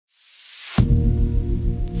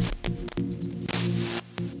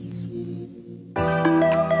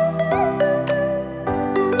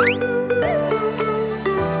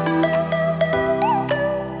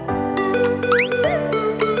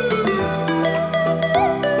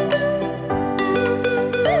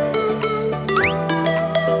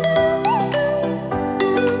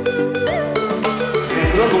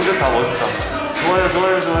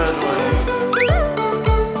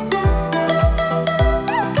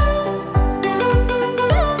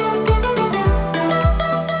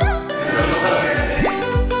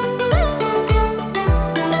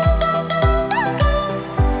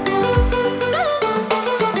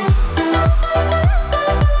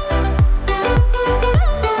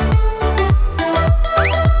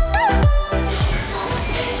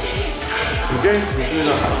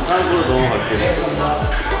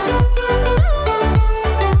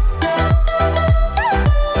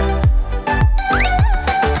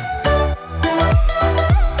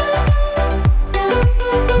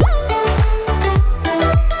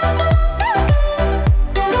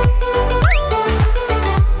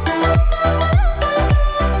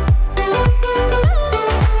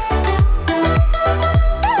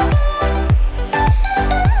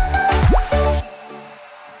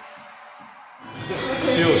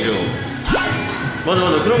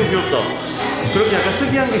맞아 그런 게 귀엽다. 그렇게 약간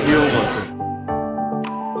특이한 게 귀여운 것 같아.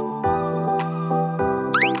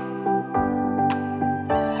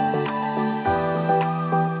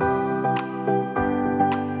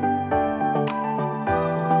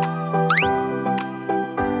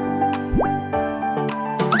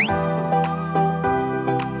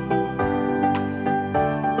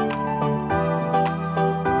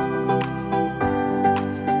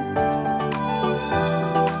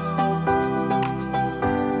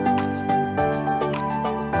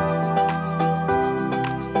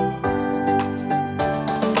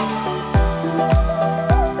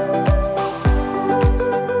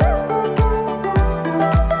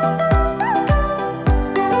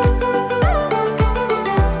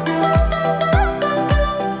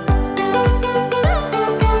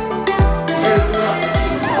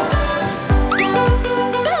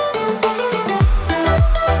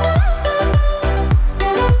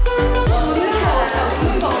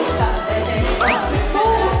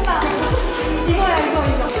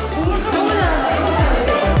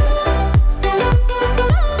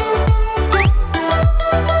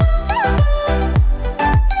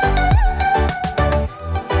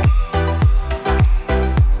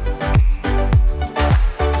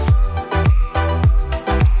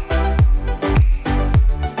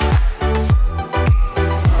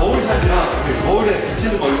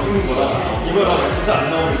 이거랑 진짜 안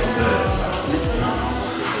나오는 건데.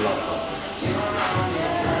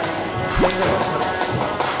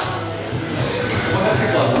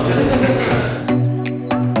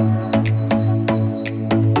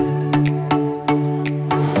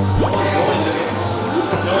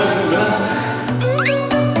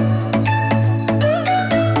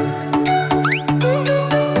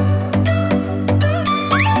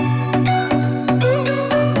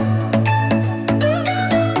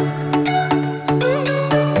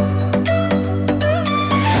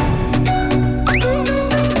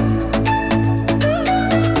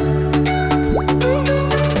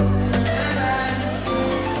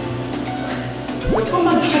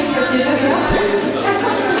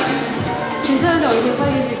 괜찮은데 얼굴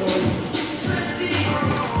빨개지고.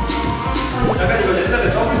 약간 이거 옛날에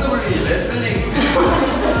WWE 레슬링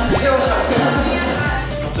체어샷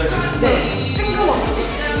갑자기 네, 뜬금없이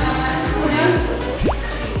그냥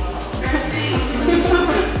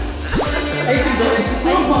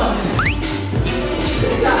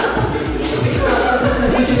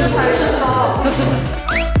진짜 잘했다.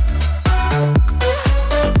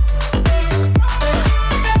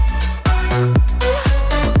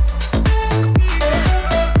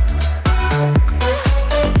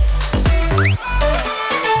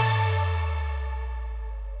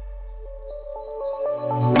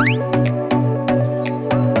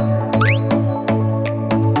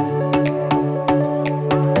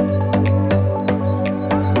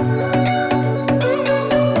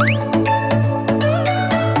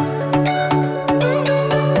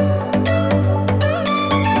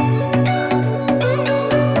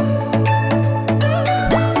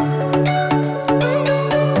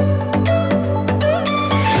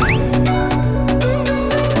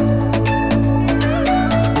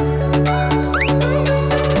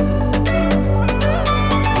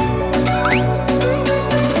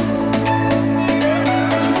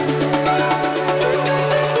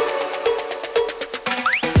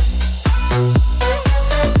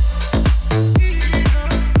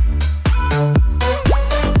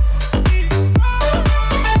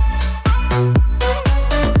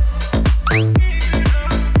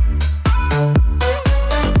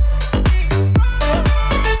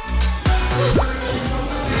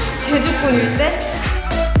 제주꾼 일세?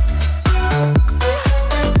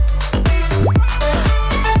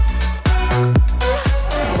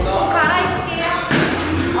 갈아입을게요.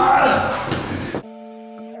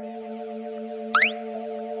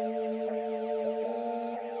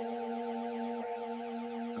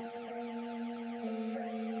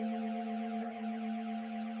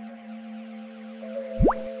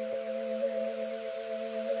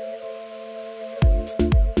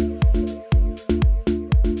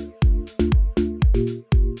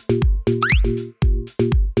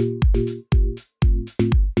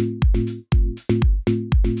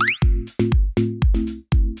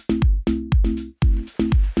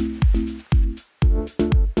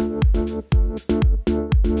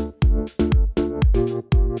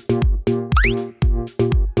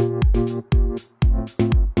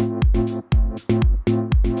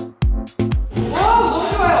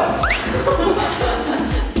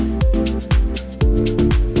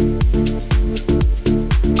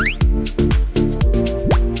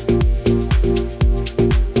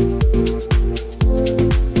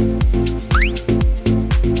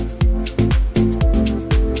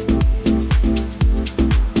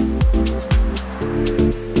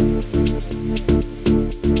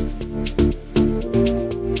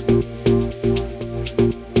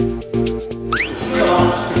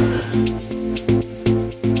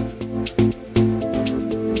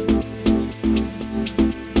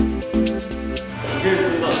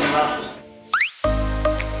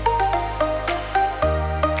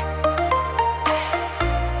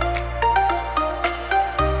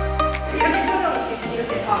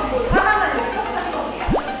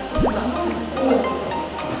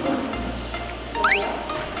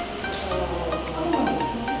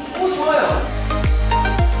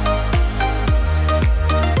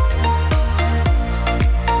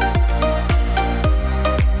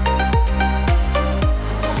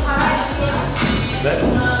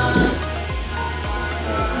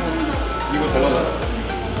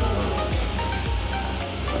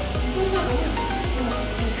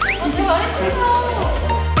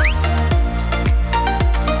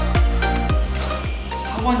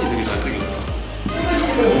 하관이 되게 잘생겼다.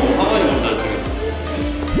 하관이 너무 잘생겼어.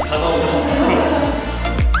 다 나온다.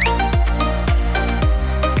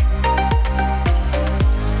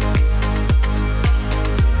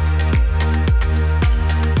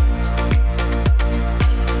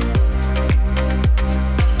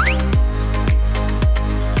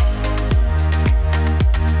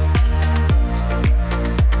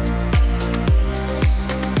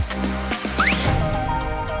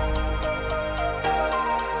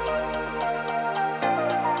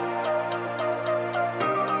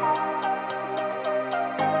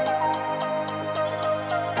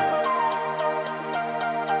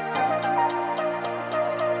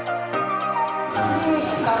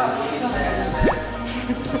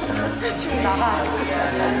 지금 나가.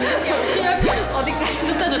 어디까지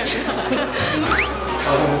좋다 좋지.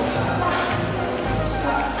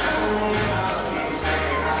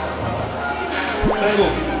 한국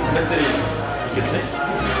단백질이 있겠지?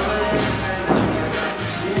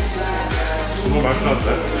 너무 맛있는데?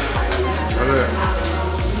 나는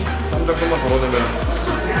쌈장 좀만 덜어내면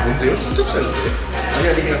뭔데요? 삼겹살인데? 아니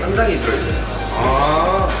그냥 쌈장이 들어있네. 아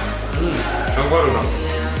견과류랑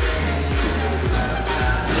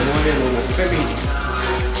이번에는 스팸이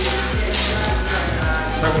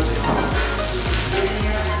최고지.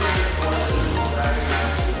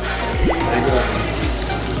 이거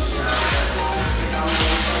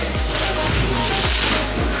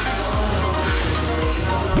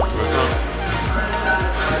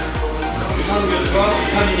유산균과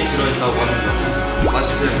비타민이 들어있다고 합니다.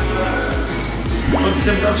 맛있어요. 전 진짜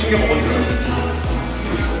딱 챙겨 먹으니까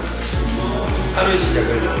하루의 시작을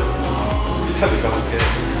비타민과 함께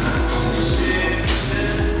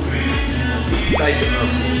사이즈로.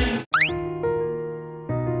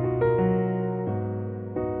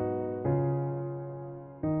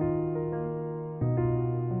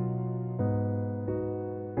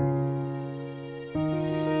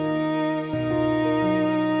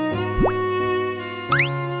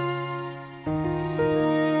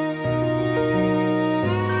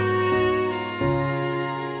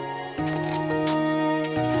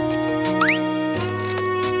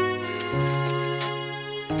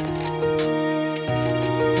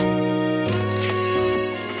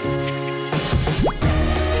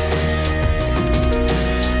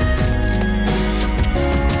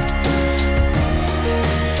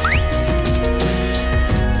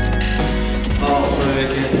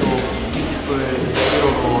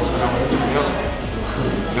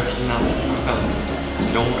 역시나 항상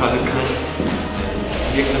영혼 가득한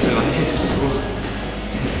리액션들 많이 해주시고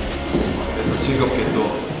그래서 즐겁게 또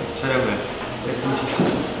촬영을 했습니다.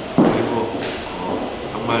 그리고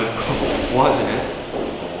정말 모아지는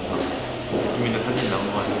느낌 있는 사진이 나온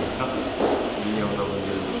것 같으니까 미니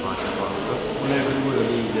여러분들도 좋아하실 것 같고요. 오늘 그리고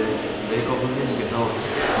여기 이제 메이크업 선생님께서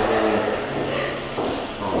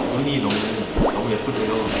눈이 너무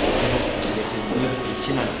예쁘대요. 계속 눈에서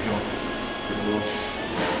빛이 나요. 그리고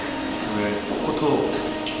오늘 포토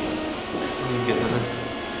선생님께서는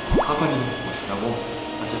하관이 멋있다고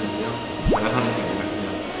하시는데요. 자랑하는 게 아니라 그냥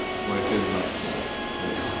오늘 들은 말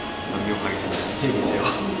남기고 가겠습니다. 안녕히 계세요.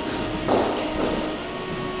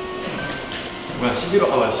 뭐야 11호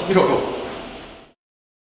 11호로